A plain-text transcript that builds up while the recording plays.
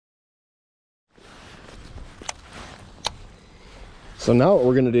So now what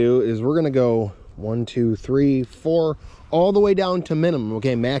we're going to do is we're going to go 1, 2, 3, 4, all the way down to minimum,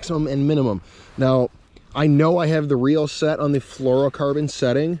 okay, maximum and minimum. Now, I know I have the reel set on the fluorocarbon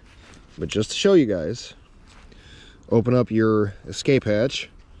setting, but just to show you guys, open up your escape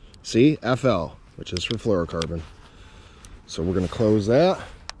hatch, see, FL, which is for fluorocarbon. So we're going to close that,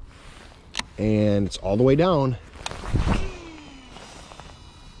 and it's all the way down.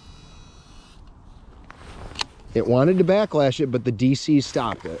 It wanted to backlash it, but the DC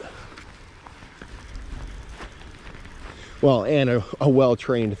stopped it. Well, and a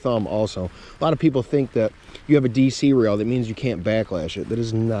well-trained thumb also. A lot of people think that you have a DC reel, that means you can't backlash it. That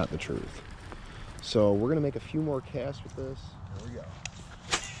is not the truth. So we're gonna make a few more casts with this. There we go.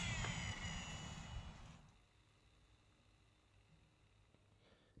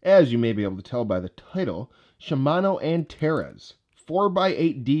 As you may be able to tell by the title, Shimano Antares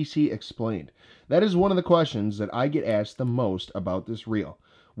 4x8 DC Explained. That is one of the questions that I get asked the most about this reel.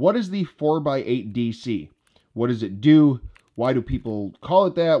 What is the 4x8 DC? What does it do? Why do people call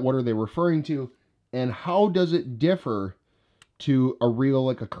it that? What are they referring to? And how does it differ to a reel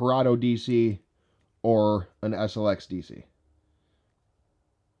like a Corrado DC or an SLX DC?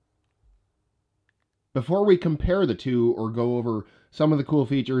 Before we compare the two or go over some of the cool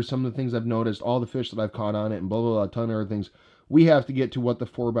features, some of the things I've noticed, all the fish that I've caught on it, and blah, blah, blah, a ton of other things, we have to get to what the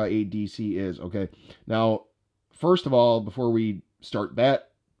 4x8 DC is, okay? Now, first of all, before we start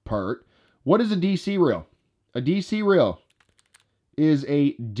that part, what is a DC reel? A DC reel is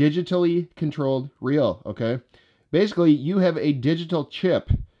a digitally controlled reel, okay? Basically, you have a digital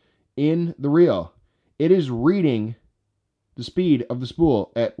chip in the reel. It is reading the speed of the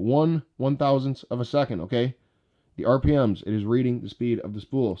spool at 1/1000th of a second, okay? The RPMs, it is reading the speed of the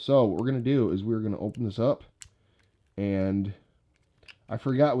spool. So what we're going to do is we're going to open this up, and I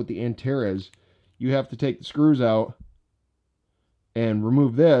forgot with the Antares, you have to take the screws out and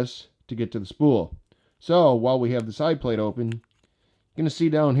remove this to get to the spool. So while we have the side plate open, you're going to see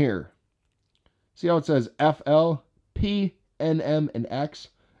down here, see how it says FL, P, NM, and X?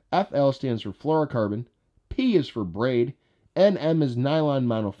 FL stands for fluorocarbon, P is for braid, NM is nylon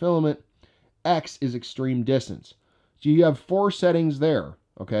monofilament, X is extreme distance. So you have 4 settings there,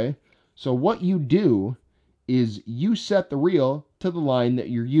 okay? So what you do is you set the reel to the line that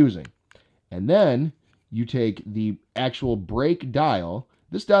you're using. And then you take the actual brake dial.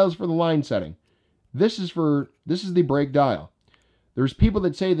 This dial is for the line setting. This is the brake dial. There's people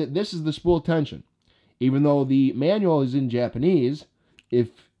that say that this is the spool tension. Even though the manual is in Japanese, if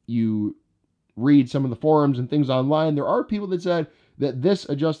you read some of the forums and things online, there are people that said that this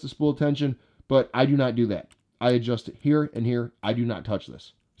adjusts the spool tension, but I do not do that. I adjust it here and here. I do not touch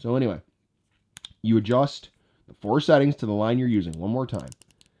this. So anyway, you adjust the 4 settings to the line you're using one more time.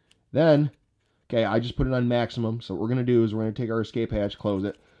 Then, okay, I just put it on maximum. So what we're going to do is we're going to take our escape hatch, close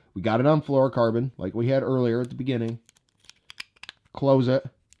it. We got it on fluorocarbon like we had earlier at the beginning. Close it,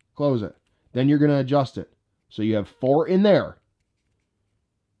 close it. Then you're going to adjust it. So you have 4 in there.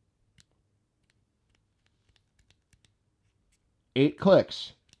 Eight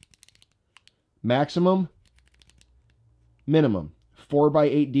clicks. Maximum, minimum.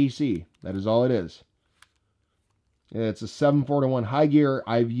 4x8 DC. That is all it is. It's a 7/4-1 high gear.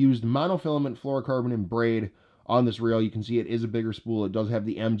 I've used monofilament fluorocarbon and braid on this reel. You can see it is a bigger spool. It does have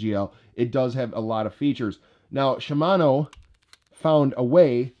the MGL. It does have a lot of features. Now, Shimano found a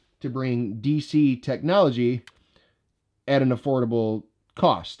way to bring DC technology at an affordable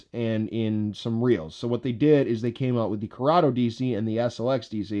cost and in some reels. So what they did is they came out with the Corrado DC and the SLX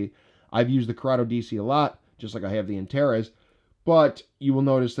DC. I've used the Corrado DC a lot, just like I have the Antares, but you will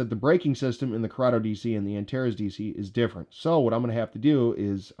notice that the braking system in the Corrado DC and the Antares DC is different. So what I'm going to have to do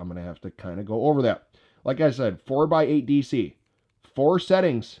is I'm going to have to kind of go over that. Like I said, 4x8 DC, 4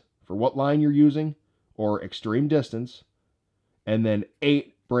 settings for what line you're using or extreme distance, and then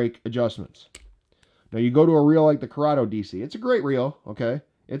 8 brake adjustments. Now you go to a reel like the Corrado DC. It's a great reel, okay?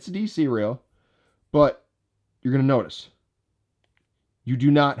 It's a DC reel, but you're going to notice you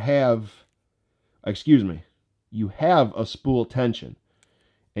do not have, you have a spool tension,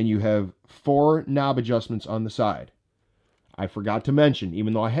 and you have 4 knob adjustments on the side. I forgot to mention,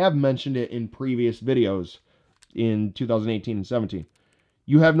 even though I have mentioned it in previous videos in 2018 and 17,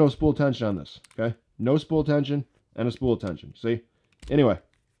 you have no spool tension on this, okay? No spool tension and a spool tension, see? Anyway,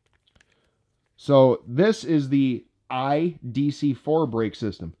 so this is the IDC4 brake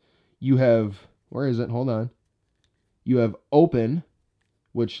system. You have, where is it? Hold on. You have open,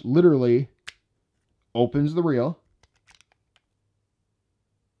 which literally opens the reel.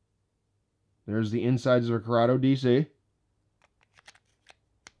 There's the insides of a Corrado DC.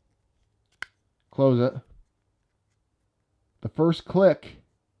 Close it. The first click,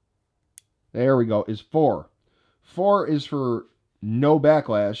 there we go, is 4. 4 is for no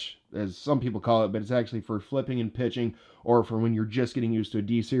backlash, as some people call it, but it's actually for flipping and pitching, or for when you're just getting used to a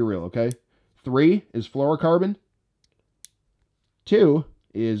DC reel, okay? 3 is fluorocarbon. 2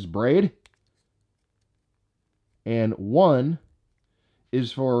 is braid. And 1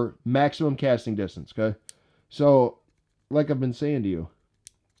 is for maximum casting distance, okay? So, like I've been saying to you,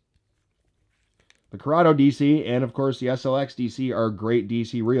 the Corrado DC and, of course, the SLX DC are great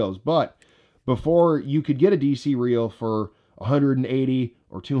DC reels, but before you could get a DC reel for $180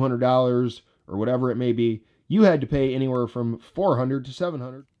 or $200 or whatever it may be, you had to pay anywhere from $400 to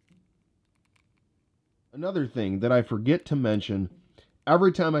 $700. Another thing that I forget to mention,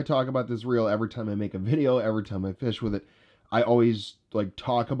 every time I talk about this reel, every time I make a video, every time I fish with it, I always like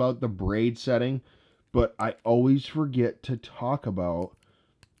talk about the braid setting, but I always forget to talk about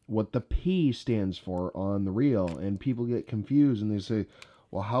what the P stands for on the reel, and people get confused and they say,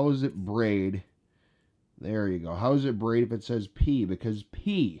 well, how is it braid? There you go. How is it braid if it says P? Because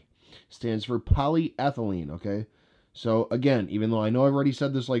P stands for polyethylene, okay? So again, even though I know I've already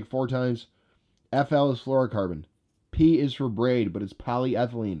said this like 4 times, FL is fluorocarbon. P is for braid, but it's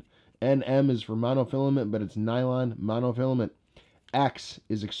polyethylene. NM is for monofilament, but it's nylon monofilament. X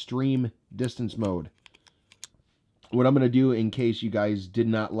is extreme distance mode. What I'm going to do, in case you guys did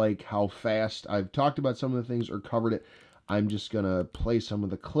not like how fast I've talked about some of the things or covered it, I'm just going to play some of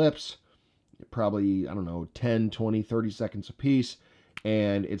the clips, probably, I don't know, 10, 20, 30 seconds a piece,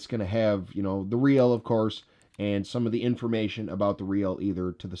 and it's going to have, you know, the reel, of course, and some of the information about the reel,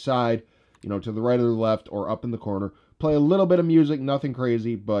 either to the side, you know, to the right or the left, or up in the corner. Play a little bit of music, nothing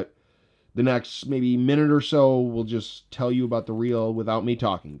crazy, but the next maybe minute or so will just tell you about the reel without me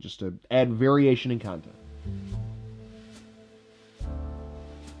talking, just to add variation in content.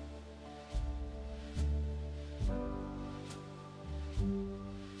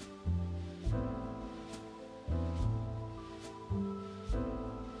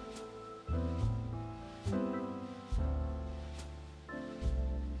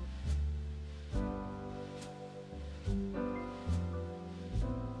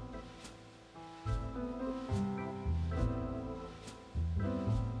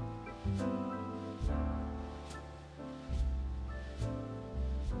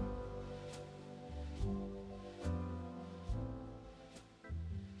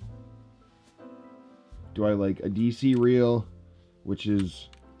 Do I like a DC reel, which is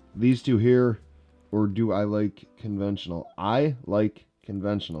these two here, or do I like conventional? I like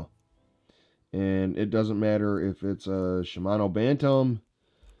conventional. And it doesn't matter if it's a Shimano Bantam,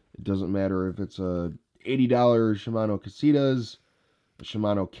 it doesn't matter if it's a $80 Shimano Casitas, a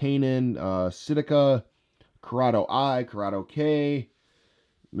Shimano Canon, Sitica, Corrado I, Corrado K,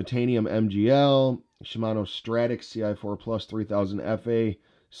 Metanium MGL, Shimano Stratic CI4 Plus 3000 FA,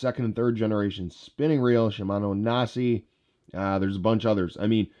 second and third generation spinning reel, Shimano Nasi. There's a bunch of others. I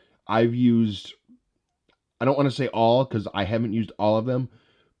mean, I've used, I don't want to say all because I haven't used all of them,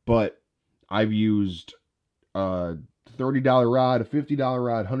 but I've used a $30 rod, a $50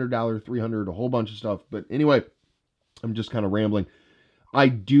 rod, $100, $300, a whole bunch of stuff. But anyway, I'm just kind of rambling. I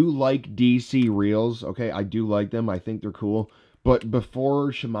do like DC reels, okay? I do like them. I think they're cool. But before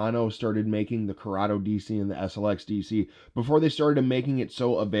Shimano started making the Corrado DC and the SLX DC, before they started making it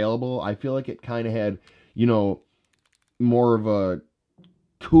so available, I feel like it kind of had, you know, more of a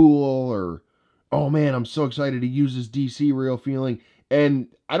cool or, oh man, I'm so excited to use this DC reel feeling. And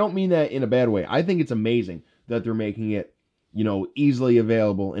I don't mean that in a bad way. I think it's amazing that they're making it, you know, easily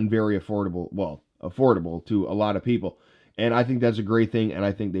available and very affordable. Well, affordable to a lot of people. And I think that's a great thing, and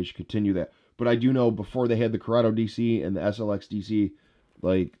I think they should continue that. But I do know before they had the Corrado DC and the SLX DC,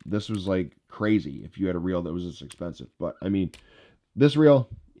 like, this was, like, crazy if you had a reel that was this expensive. But, I mean, this reel,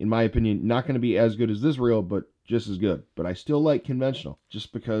 in my opinion, not going to be as good as this reel, but just as good. But I still like conventional,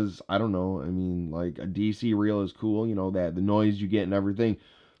 just because, I don't know, I mean, like, a DC reel is cool, you know, that the noise you get and everything.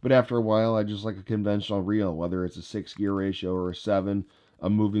 But after a while, I just like a conventional reel, whether it's a 6-gear ratio or a 7, a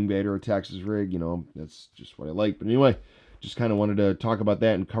moving bait or a Texas rig, you know, that's just what I like. But anyway, just kind of wanted to talk about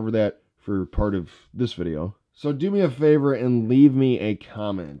that and cover that for part of this video. So do me a favor and leave me a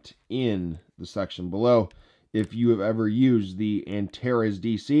comment in the section below if you have ever used the Antares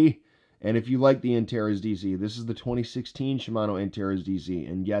DC, and if you like the Antares DC. This is the 2016 Shimano Antares DC,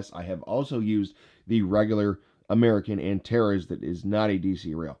 and yes, I have also used the regular American Antares that is not a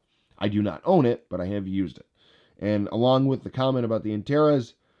DC reel. I do not own it, but I have used it. And along with the comment about the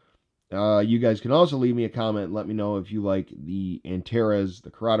Antares, you guys can also leave me a comment and let me know if you like the Antares, the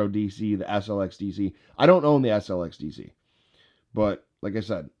Corrado DC, the SLX DC. I don't own the SLX DC, but like I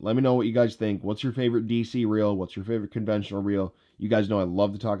said, let me know what you guys think. What's your favorite DC reel? What's your favorite conventional reel? You guys know I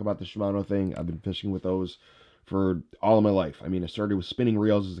love to talk about the Shimano thing. I've been fishing with those for all of my life. I mean, I started with spinning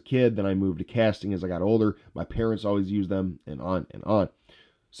reels as a kid, then I moved to casting as I got older. My parents always used them, and on and on.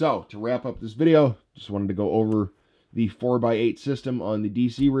 So, to wrap up this video, just wanted to go over the 4x8 system on the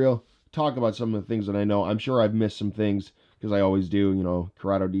DC reel, talk about some of the things that I know. I'm sure I've missed some things, because I always do, you know,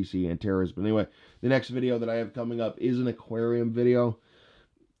 Corrado DC, Antares. But anyway, the next video that I have coming up is an aquarium video.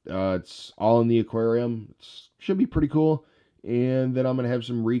 It's all in the aquarium. It should be pretty cool. And then I'm going to have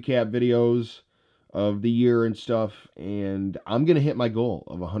some recap videos of the year and stuff. And I'm going to hit my goal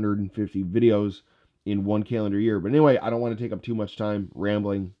of 150 videos in one calendar year. But anyway, I don't want to take up too much time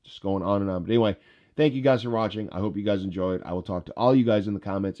rambling, just going on and on. But anyway, thank you guys for watching. I hope you guys enjoyed. I will talk to all you guys in the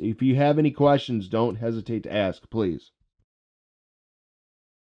comments. If you have any questions, don't hesitate to ask, please.